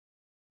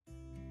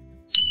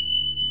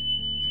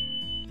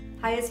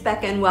Hi, it's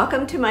Becca and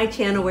welcome to my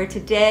channel where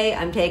today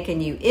I'm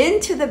taking you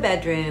into the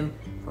bedroom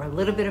for a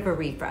little bit of a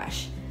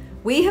refresh.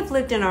 We have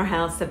lived in our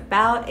house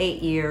about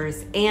 8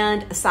 years,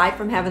 and aside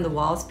from having the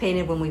walls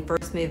painted when we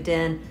first moved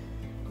in,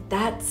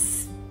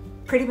 that's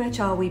pretty much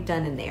all we've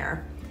done in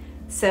there.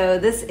 So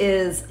this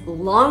is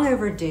long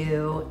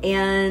overdue,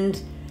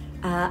 and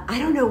I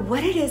don't know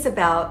what it is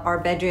about our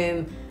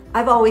bedroom.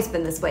 I've always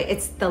been this way.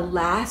 It's the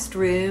last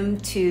room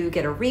to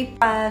get a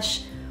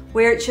refresh,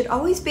 where it should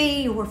always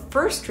be your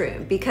first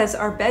room, because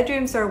our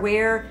bedrooms are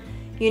where,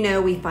 you know,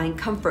 we find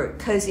comfort,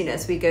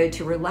 coziness, we go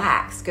to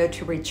relax, go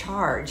to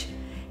recharge.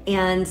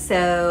 And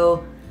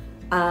so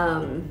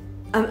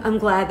I'm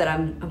glad that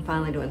I'm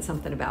finally doing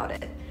something about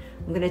it.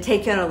 I'm gonna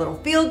take you on a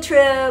little field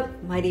trip,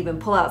 might even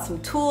pull out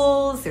some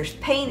tools, there's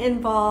paint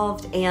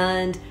involved,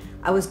 and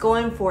I was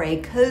going for a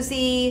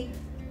cozy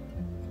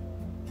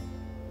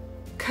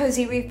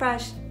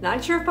refresh.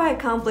 Not sure if I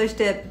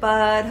accomplished it,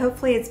 but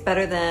hopefully it's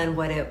better than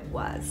what it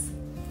was.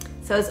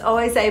 So as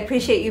always, I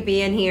appreciate you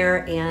being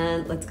here,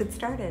 and let's get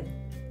started.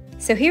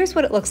 So here's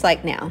what it looks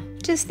like now.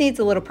 Just needs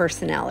a little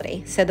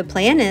personality. So the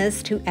plan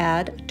is to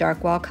add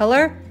dark wall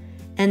color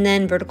and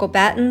then vertical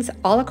battens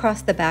all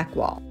across the back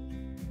wall.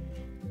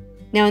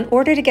 Now, in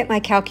order to get my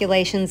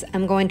calculations,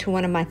 I'm going to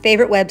one of my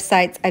favorite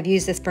websites. I've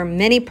used this for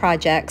many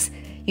projects.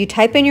 You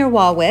type in your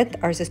wall width,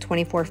 ours is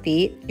 24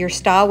 feet, your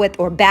stile width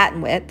or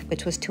batten width,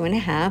 which was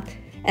 2.5,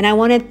 and I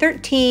wanted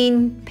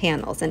 13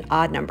 panels, an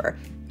odd number.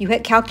 You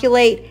hit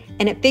calculate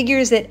and it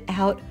figures it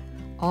out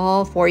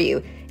all for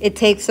you. It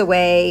takes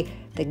away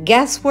the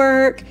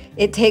guesswork,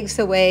 it takes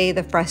away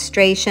the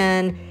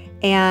frustration,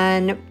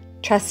 and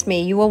trust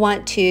me, you will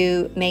want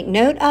to make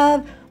note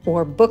of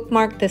or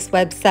bookmark this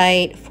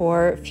website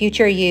for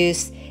future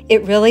use.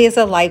 It really is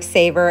a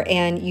lifesaver,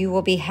 and you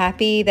will be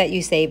happy that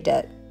you saved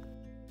it.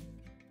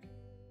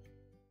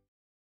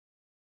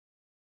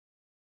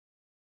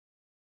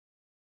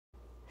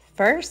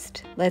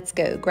 First, let's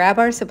go grab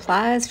our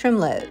supplies from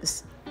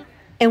Lowe's.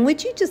 And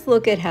would you just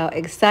look at how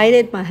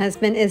excited my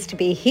husband is to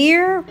be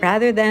here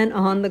rather than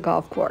on the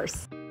golf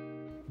course.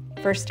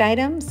 First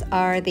items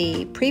are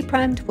the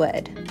pre-primed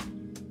wood.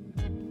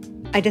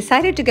 I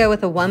decided to go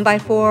with a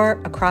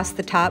 1x4 across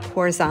the top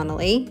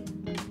horizontally.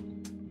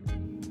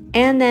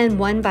 And then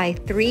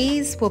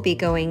 1x3s will be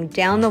going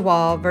down the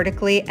wall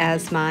vertically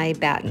as my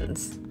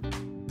battens.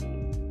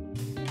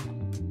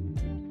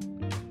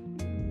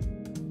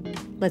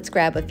 Let's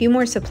grab a few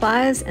more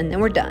supplies and then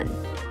we're done.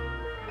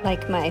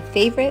 Like my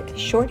favorite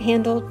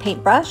short-handled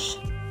paintbrush,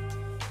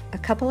 a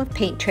couple of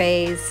paint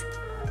trays,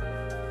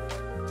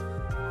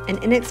 an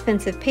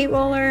inexpensive paint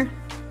roller,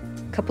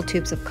 a couple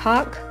tubes of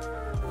caulk,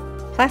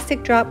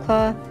 plastic drop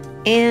cloth,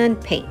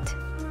 and paint.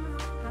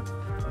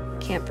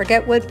 Can't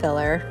forget wood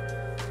filler.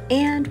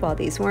 And while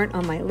these weren't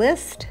on my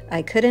list,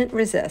 I couldn't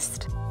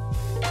resist.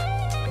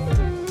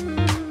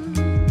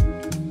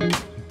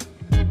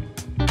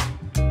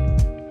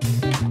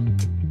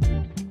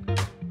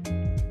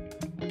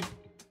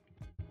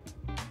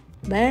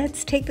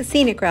 Let's take the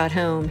scenic route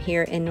home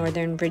here in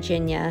Northern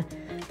Virginia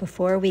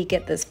before we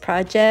get this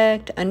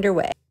project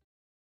underway.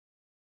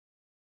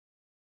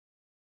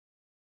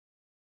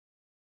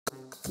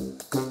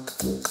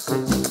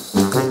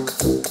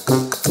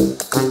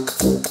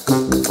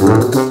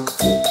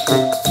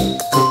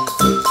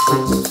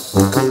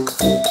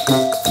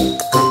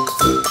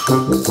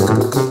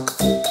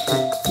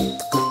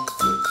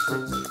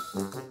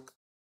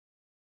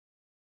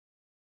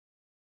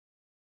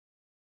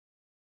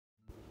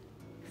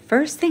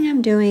 First thing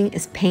I'm doing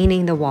is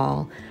painting the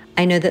wall.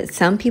 I know that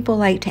some people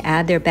like to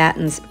add their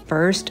battens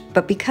first,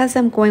 but because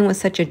I'm going with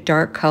such a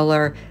dark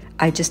color,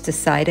 I just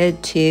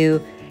decided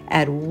to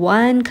add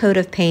one coat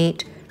of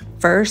paint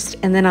first,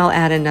 and then I'll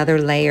add another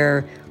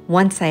layer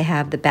once I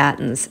have the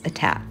battens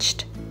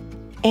attached.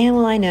 And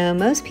while I know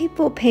most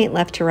people paint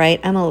left to right,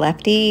 I'm a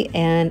lefty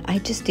and I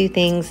just do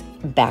things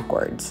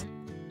backwards.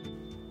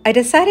 I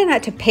decided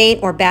not to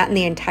paint or batten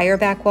the entire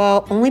back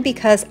wall only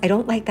because I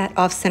don't like that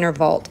off-center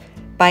vault.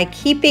 By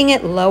keeping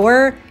it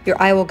lower, your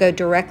eye will go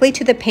directly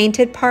to the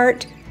painted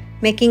part,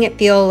 making it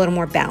feel a little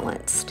more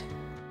balanced.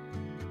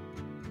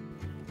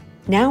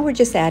 Now we're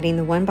just adding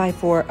the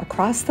 1x4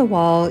 across the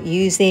wall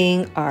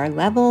using our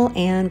level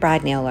and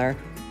brad nailer.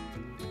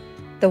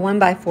 The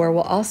 1x4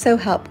 will also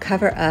help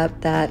cover up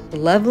that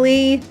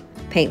lovely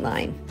paint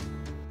line.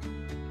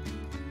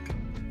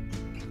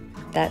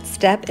 That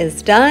step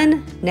is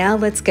done. Now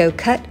let's go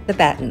cut the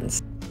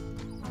battens.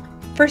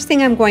 First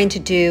thing I'm going to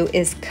do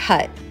is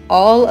cut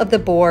all of the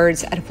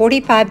boards at a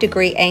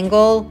 45-degree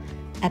angle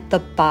at the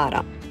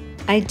bottom.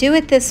 I do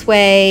it this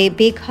way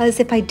because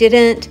if I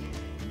didn't,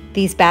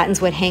 these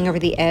battens would hang over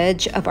the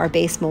edge of our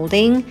base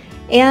molding,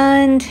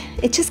 and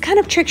it just kind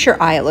of tricks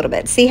your eye a little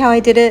bit. See how I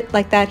did it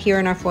like that here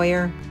in our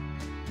foyer?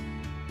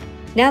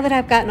 Now that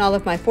I've gotten all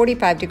of my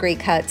 45-degree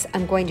cuts,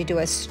 I'm going to do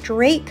a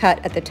straight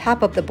cut at the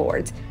top of the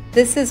boards.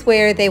 This is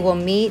where they will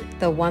meet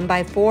the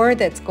 1x4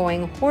 that's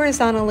going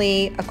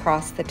horizontally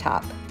across the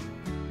top.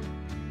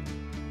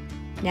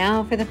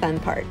 Now for the fun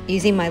part.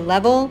 Using my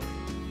level,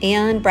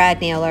 and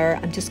brad nailer,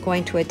 I'm just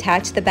going to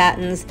attach the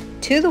battens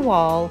to the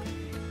wall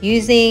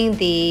using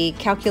the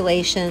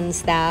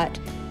calculations that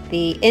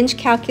the inch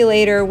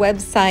calculator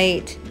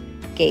website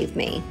gave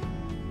me.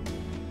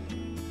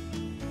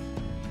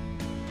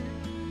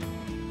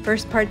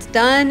 First part's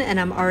done and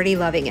I'm already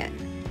loving it,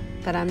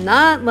 but I'm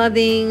not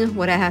loving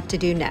what I have to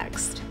do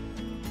next.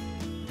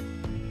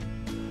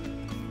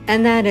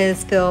 And that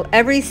is fill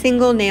every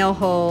single nail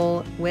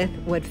hole with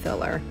wood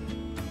filler.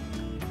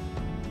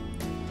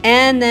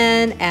 And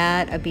then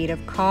add a bead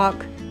of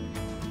caulk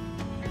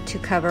to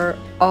cover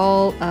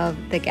all of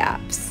the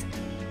gaps,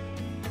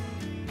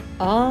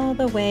 all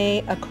the way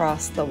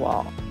across the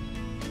wall.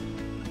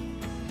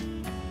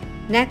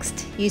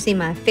 Next, using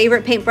my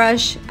favorite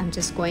paintbrush, I'm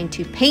just going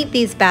to paint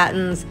these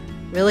battens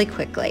really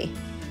quickly.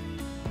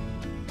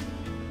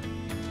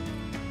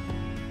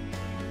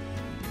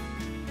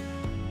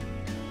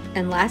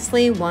 And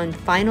lastly, one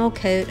final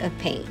coat of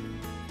paint.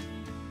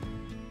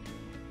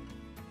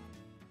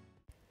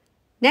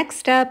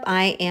 Next up,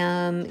 I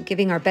am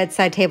giving our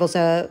bedside tables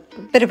a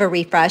bit of a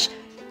refresh.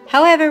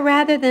 However,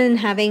 rather than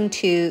having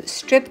to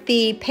strip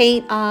the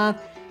paint off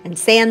and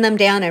sand them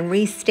down and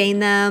restain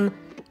them,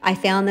 I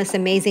found this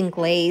amazing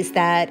glaze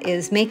that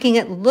is making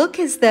it look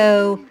as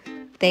though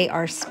they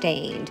are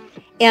stained.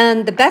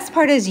 And the best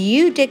part is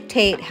you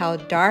dictate how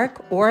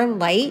dark or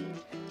light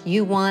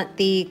you want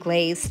the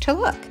glaze to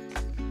look.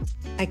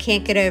 I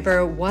can't get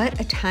over what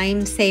a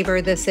time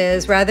saver this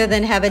is, rather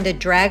than having to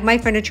drag my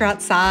furniture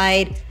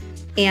outside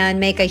and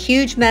make a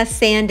huge mess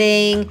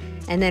sanding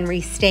and then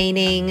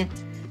restaining.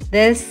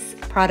 This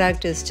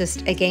product is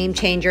just a game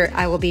changer.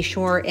 I will be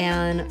sure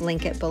and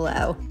link it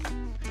below.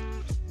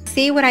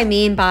 See what I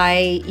mean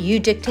by you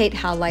dictate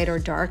how light or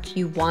dark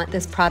you want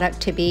this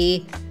product to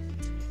be?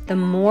 The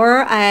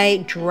more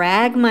I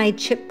drag my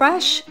chip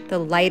brush, the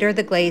lighter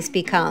the glaze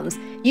becomes.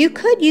 You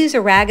could use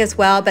a rag as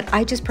well, but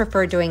I just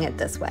prefer doing it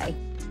this way.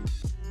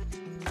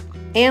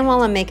 And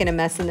while I'm making a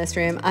mess in this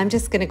room, I'm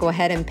just gonna go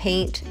ahead and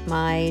paint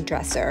my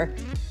dresser.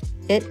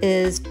 It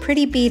is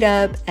pretty beat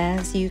up,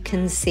 as you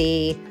can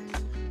see.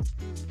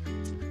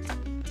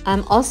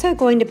 I'm also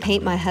going to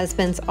paint my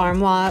husband's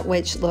armoire,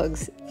 which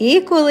looks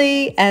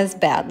equally as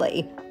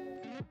badly.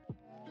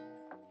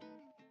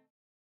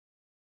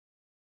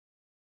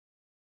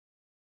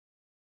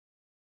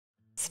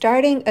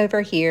 Starting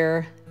over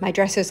here, my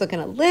dresser's looking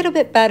a little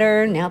bit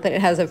better now that it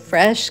has a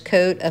fresh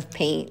coat of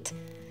paint.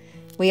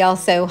 We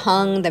also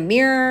hung the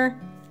mirror,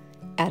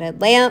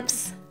 added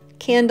lamps,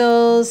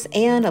 candles,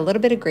 and a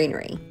little bit of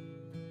greenery.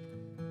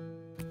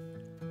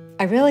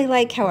 I really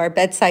like how our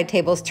bedside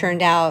tables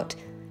turned out.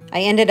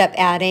 I ended up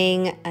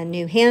adding a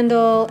new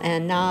handle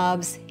and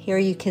knobs. Here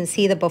you can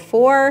see the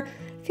before.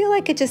 I feel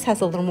like it just has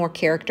a little more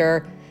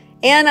character.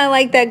 And I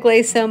like that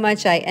glaze so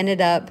much, I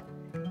ended up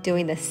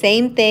doing the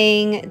same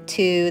thing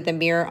to the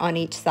mirror on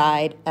each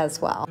side as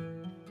well.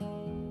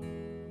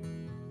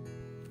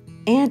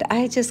 And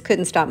I just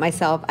couldn't stop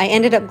myself. I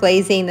ended up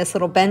glazing this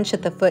little bench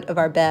at the foot of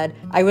our bed.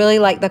 I really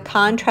like the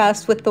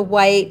contrast with the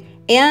white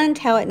and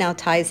how it now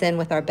ties in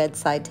with our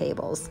bedside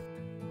tables.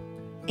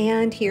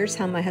 And here's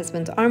how my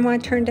husband's armoire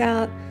turned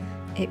out.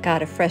 It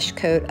got a fresh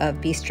coat of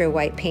bistro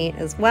white paint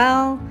as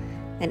well,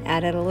 and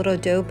added a little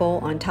dough bowl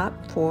on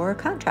top for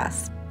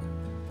contrast.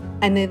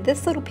 I moved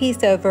this little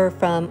piece over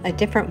from a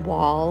different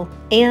wall,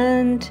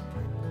 and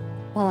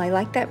while I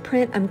like that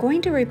print, I'm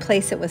going to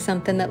replace it with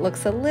something that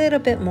looks a little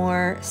bit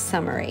more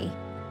summery.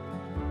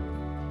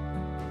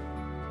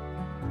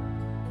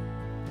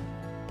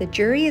 The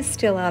jury is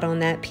still out on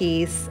that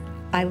piece.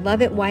 I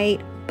love it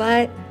white,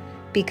 but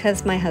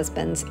because my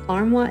husband's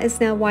armoire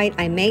is now white,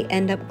 I may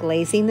end up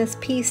glazing this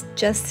piece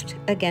just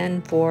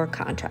again for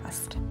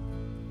contrast.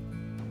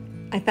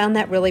 I found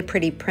that really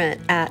pretty print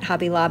at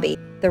Hobby Lobby.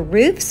 The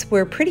roofs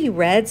were pretty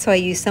red, so I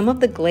used some of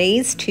the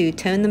glaze to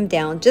tone them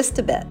down just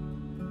a bit.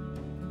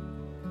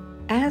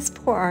 As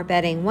for our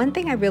bedding, one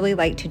thing I really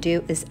like to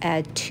do is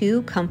add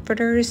 2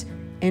 comforters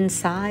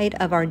inside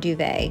of our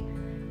duvet.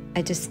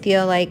 I just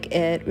feel like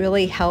it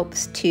really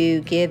helps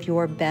to give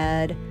your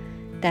bed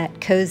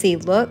that cozy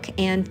look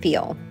and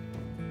feel.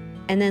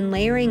 And then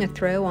layering a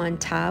throw on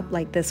top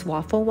like this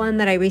waffle one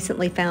that I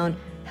recently found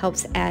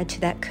helps add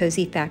to that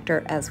cozy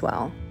factor as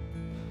well.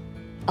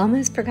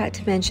 Almost forgot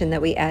to mention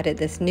that we added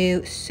this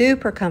new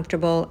super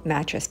comfortable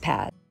mattress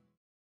pad.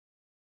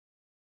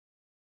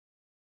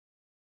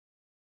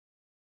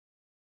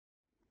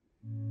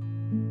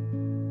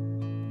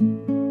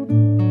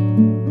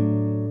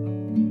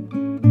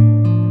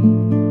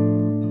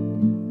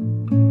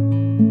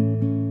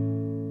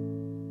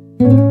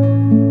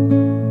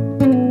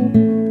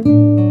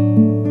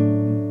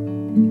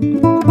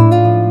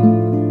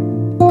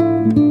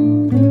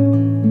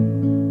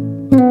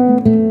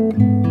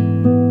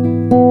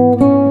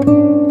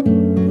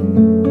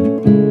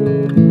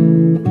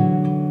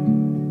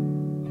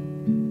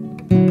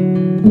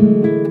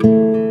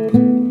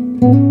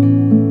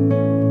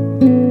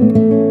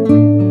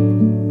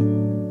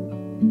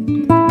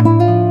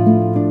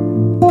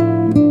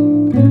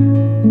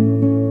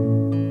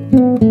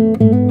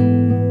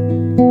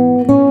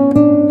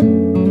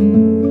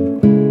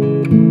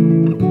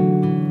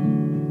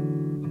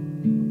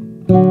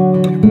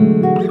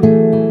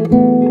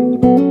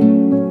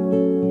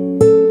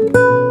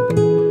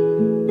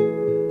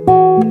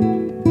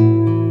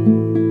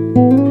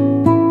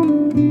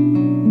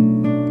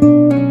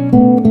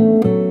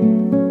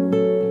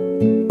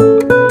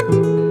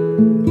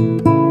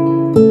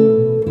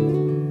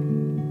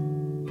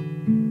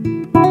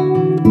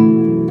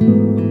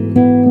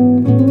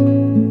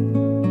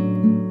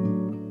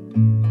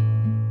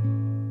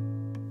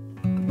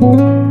 Well,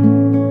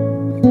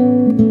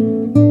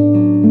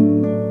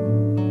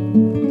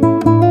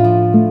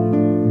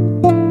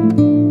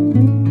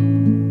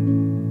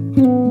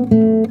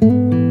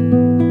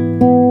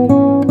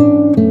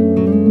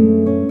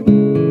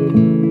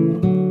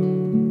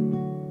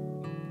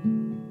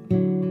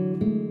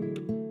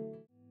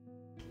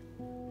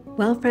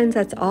 friends,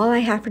 that's all I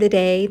have for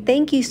today.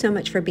 Thank you so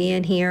much for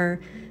being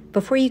here.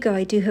 Before you go,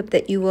 I do hope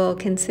that you will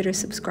consider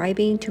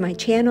subscribing to my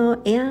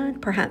channel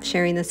and perhaps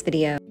sharing this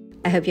video.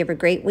 I hope you have a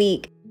great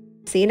week.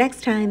 See you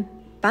next time.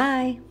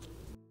 Bye.